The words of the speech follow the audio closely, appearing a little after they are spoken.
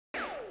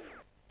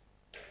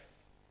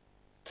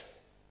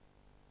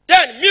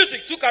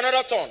Philip took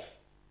another turn.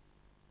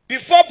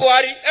 Before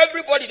Buhari,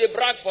 everybody they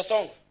brag for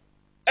song.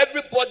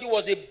 Everybody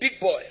was a big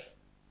boy.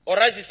 Or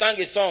as he sang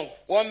a song,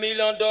 $1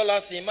 million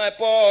in my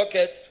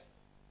pocket.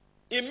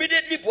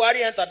 Immediately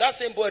Buhari entered, that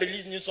same boy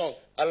released new song.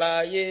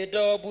 Alaye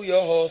double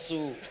your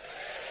hustle.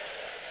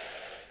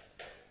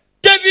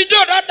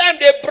 Davido, that time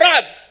they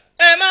brag.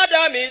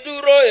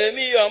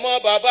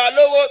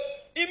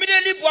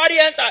 Immediately Buhari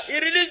entered, he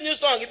released new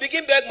song. He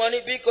began beg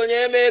money, big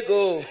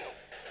go.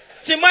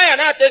 Timaya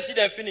now tasted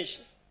and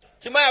finished.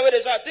 Timaya where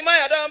they shout,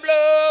 Timaya don't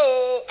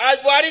blow. As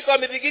Buhari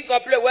come, he begin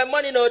complain when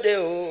money no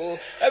dey.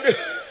 Every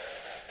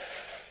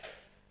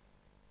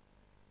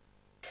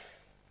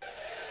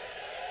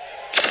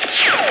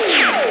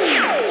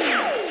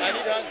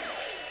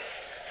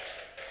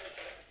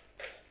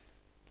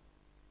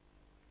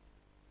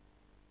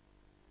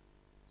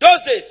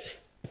those days,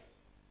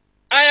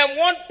 I am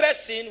one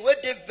person where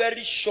they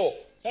very sure,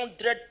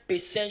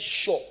 100%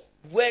 sure,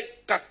 well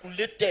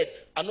calculated,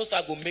 and also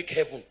I go make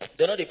heaven.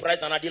 They know the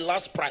price and at the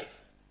last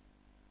price.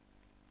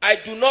 I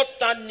do not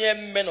stand near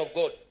men of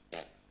God.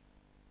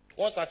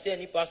 Once I see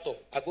any pastor,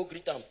 I go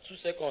greet them 2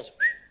 seconds.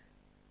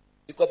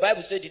 Because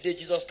Bible said the day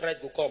Jesus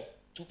Christ will come,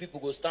 2 people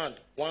go stand,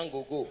 1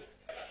 go.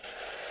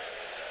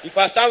 If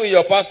I stand with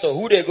your pastor,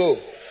 who they go?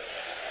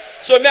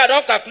 So me, I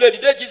don't calculate the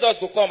day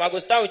Jesus will come, I go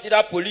stand with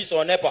either police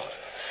or NEPA.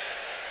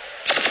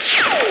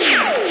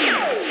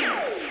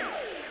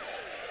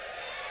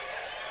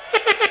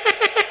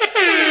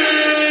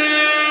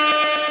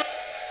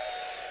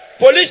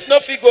 Police no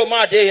fit go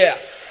mad dey here.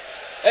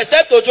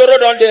 Except Ojoro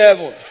down the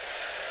heaven.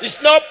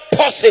 It's not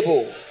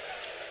possible.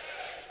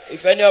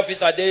 If any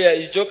officer dey here,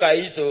 it's joke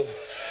I so.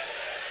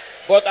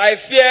 But I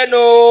fear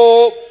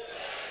no.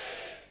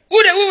 Who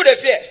would they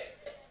fear?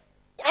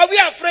 Are we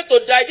afraid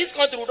to die? This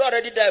country would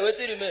already die. Wait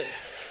till remain.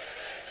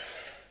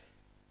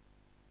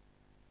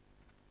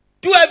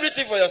 Do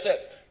everything for yourself.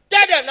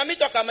 Tell them, let me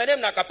talk my name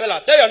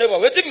Acapella. Tell your neighbor,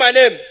 wait till my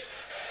name.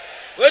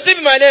 Wait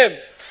till my name.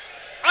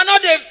 I know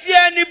they fear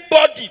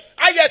anybody.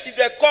 I guess if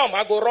they come,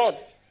 I go run.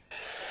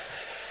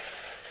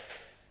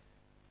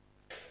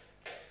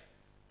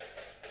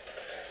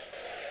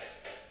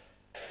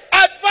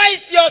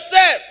 Advise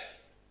yourself.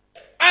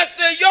 As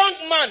a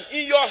young man,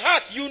 in your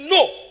heart, you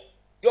know.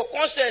 Your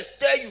conscience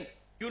tell you.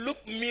 You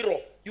look mirror.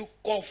 You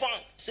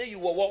confirm. Say you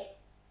were.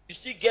 You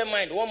still get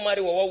mind. One marry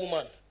a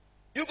woman.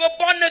 You go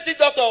born native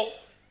doctor.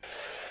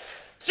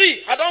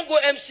 See, I don't go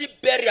MC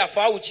bury a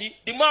Fauci.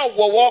 The man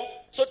war.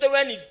 So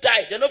when he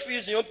died, they don't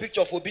use your own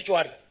picture for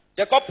obituary.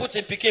 They can't put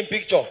in picking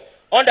picture.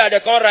 Under they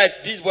can't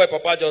write, this boy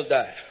Papa just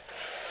died.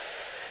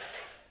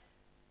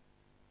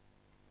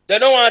 They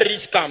don't want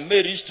risk come,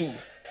 may risk too.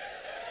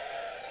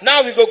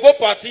 Now we go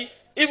party,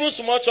 even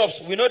small chops,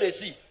 we know they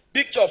see.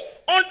 Big chops.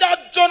 Under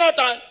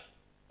Jonathan,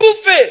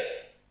 buffet.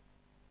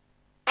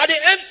 At the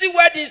MC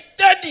wedding,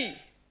 steady.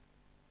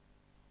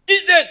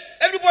 These days,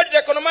 everybody they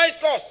economize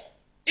cost.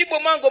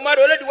 Igbo man go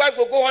marry, only the wife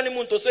go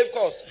honeymoon to save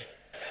cost.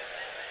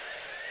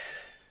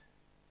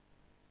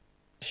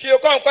 She'll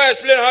come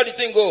explain how the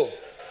thing go.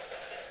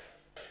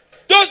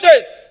 Those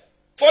days,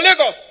 for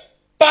Lagos,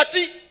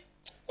 party,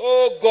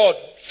 oh God,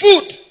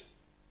 food.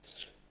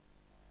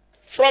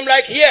 From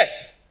like here,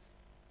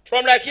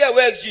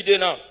 where XG dey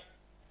now?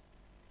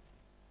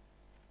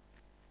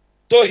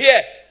 To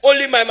here,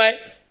 only my mind.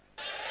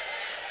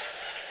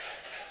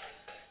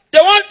 They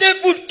want the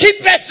food,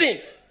 keep person.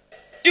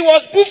 It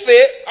was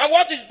buffet, and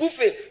what is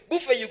buffet?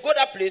 Buffet, you go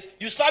that place,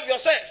 you serve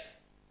yourself.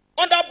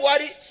 Under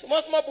Buhari,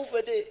 small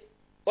buffet there.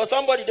 But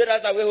somebody did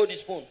as I will hold the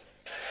spoon.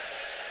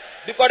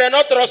 Because they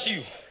not trust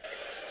you.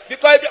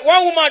 Because if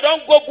one woman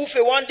don't go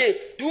buffet one day,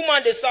 the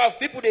woman they serve,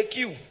 people they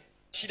queue.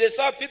 She they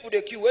serve, people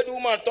they queue. Where the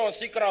woman turn,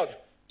 see crowd.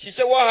 She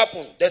say, what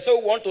happened? They say,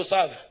 we want to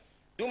serve.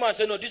 The woman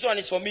say, no, this one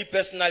is for me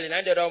personally.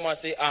 And the other woman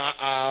say,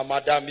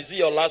 madam, is it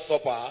your last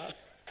supper?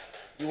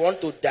 You want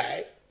to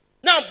die?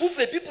 Now,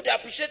 buffet, people, they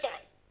appreciate her.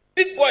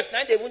 Big boys,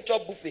 now they won't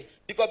chop buffet.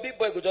 Because big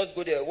boy go just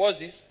go there. What's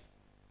this?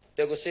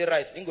 They go say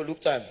rice. They go look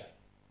time.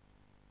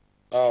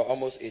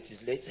 Almost 8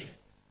 is late.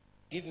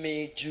 Give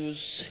me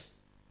juice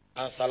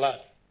and salad.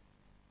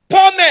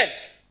 Poor men.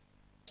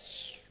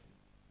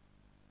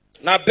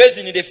 Now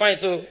basin they find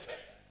so.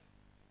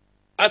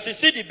 As you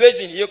see the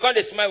basin, you can't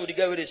smile with the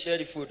guy where they share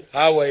the food.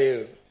 How are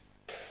you?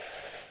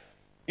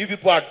 You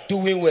people are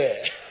doing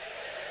well.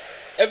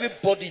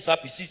 Everybody is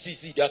happy.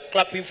 See, they are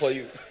clapping for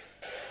you.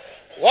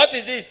 What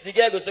is this? The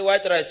guy go say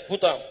white rice,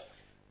 put on.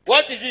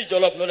 What is this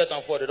jollof? No let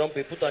them fall. They don't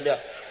pay. Put on there.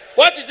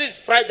 What is this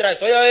fried rice?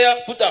 Oh yeah,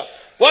 put on.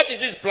 What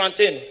is this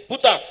plantain?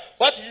 Put on.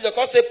 What is this? They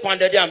can't say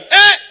pounded yam.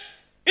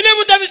 You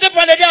never tell me say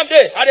pounded yam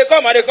there. Are they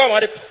come?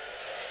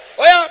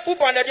 Oh yeah, put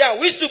pounded yam.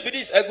 Which soup be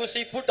this?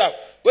 Egusi, put up.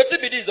 What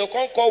be this? They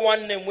can't call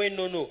one name when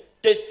no.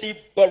 Tasty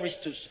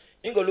baristas.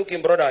 You go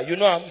looking brother. You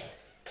know him.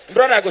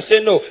 Brother, I go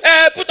say no.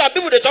 Put up.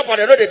 People they chop and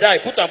they know they die.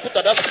 Put on.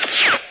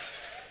 That's.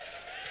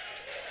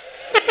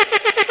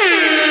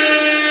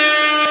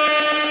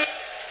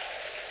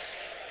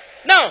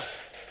 Now,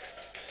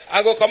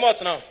 I go come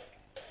out now.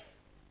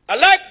 I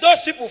like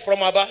those people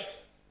from Aba.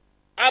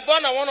 Aba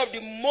are one of the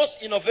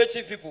most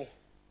innovative people.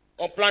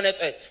 on planet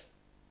Earth.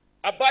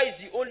 Aba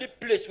is the only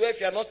place where if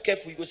you are not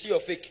careful, you go see your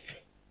fake.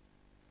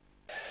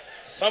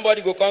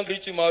 Somebody go come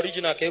greet you, my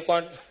original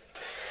K1.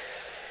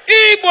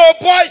 Igbo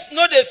boys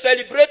know they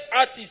celebrate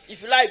artists.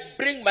 If you like,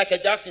 bring Michael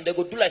Jackson, they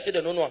go do like say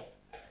they don't know.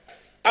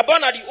 Aba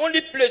are the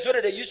only place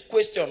where they use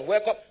question.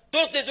 Welcome.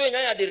 Those days when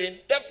Nyanya they rain,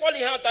 they fall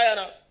in hand tire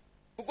now.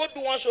 We go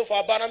do one show for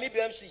Aba, me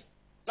BMC.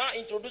 Now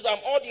introduce them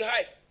all the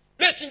hype.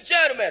 Ladies and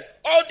gentlemen,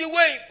 all the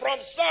way from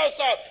South,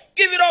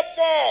 give it up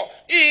for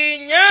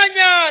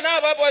Inyanya. Now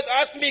Aba boys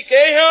ask me,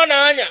 Kehe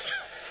Onanya?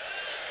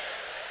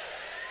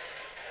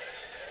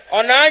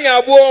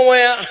 Onanya buo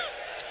where?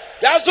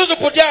 That's those who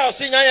put your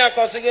Sinyanya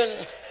cause again.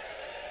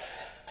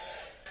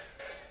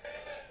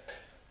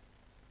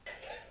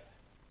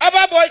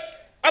 Aba boys,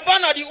 Aba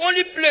na the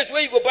only place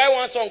where you go buy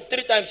one song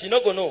 3 times, you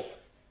not go know.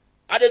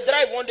 I dey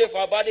drive one day for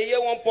Aba, they hear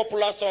one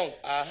popular song.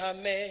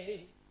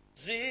 Amazing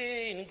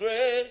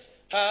grace,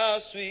 how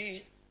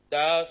sweet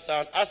thou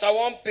sound. As I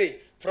won't pay,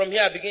 from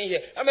here I begin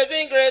here.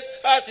 Amazing grace,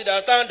 how sweet thou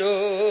sound,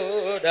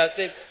 oh, that's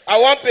it. I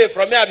won't pay,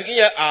 from here I begin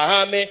here.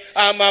 I'm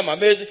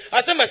amazing.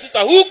 I said, my sister,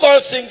 who can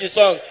sing the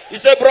song? He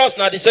said, bros,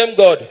 now the same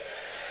God.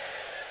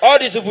 All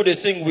these people they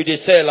sing with the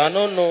sell, I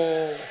don't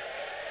know.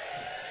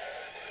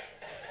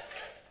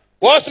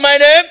 What's my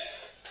name?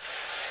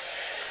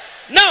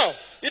 Now,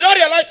 you don't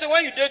realize that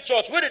when you do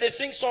church, where they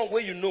sing song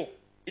where you know,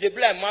 it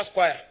be like mass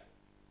choir.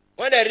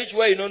 When they reach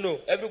where you don't know,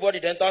 everybody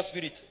then enter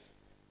spirit.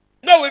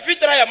 No, if you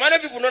try, many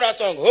people know that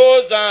song.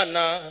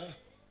 Hosanna.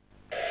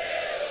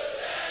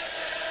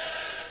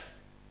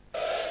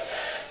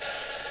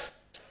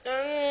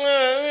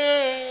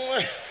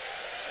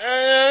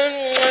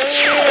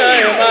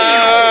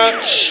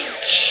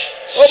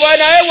 Oh, but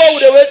now what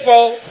would they wait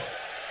for?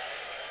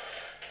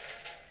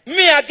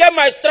 Me, I get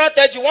my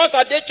strategy. Once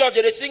I did church,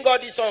 they sing all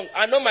this song.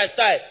 I know my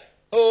style.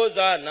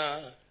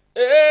 Hosanna.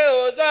 Hey,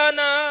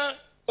 Hosanna.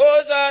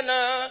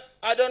 Hosanna.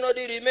 I don't know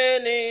the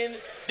remaining.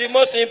 The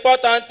most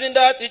important thing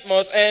that it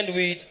must end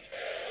with.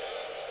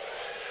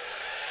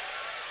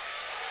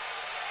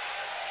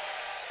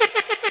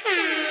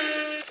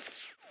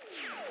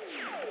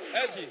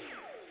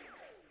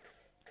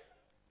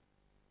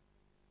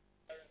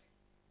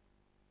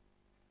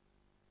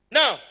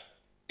 Now,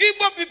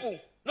 Igbo people,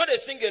 not they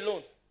sing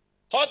alone.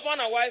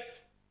 Husband and wife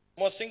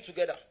must sing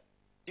together.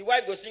 The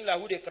wife go sing like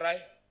who they cry.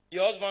 The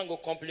husband go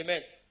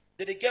compliment.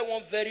 They get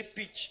one very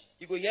pitch.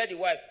 You go hear the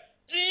wife.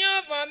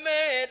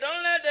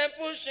 Don't let them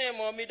push him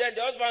on me. Then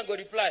the husband go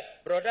reply,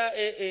 brother,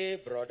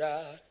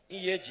 brother.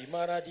 Then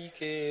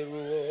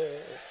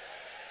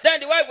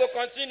the wife will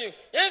continue.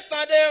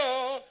 Yesterday,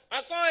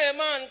 I saw a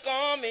man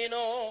coming.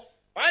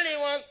 While he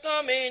was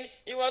coming,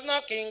 he was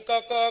knocking,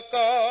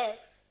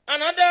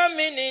 Another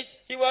minute,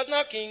 he was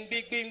knocking,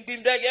 big, bing,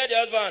 bing. Then hear the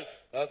husband,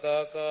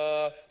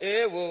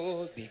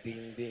 big,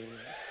 bing, bing.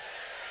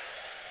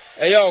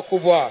 Hey, yo,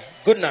 Kuvoa,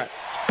 good night.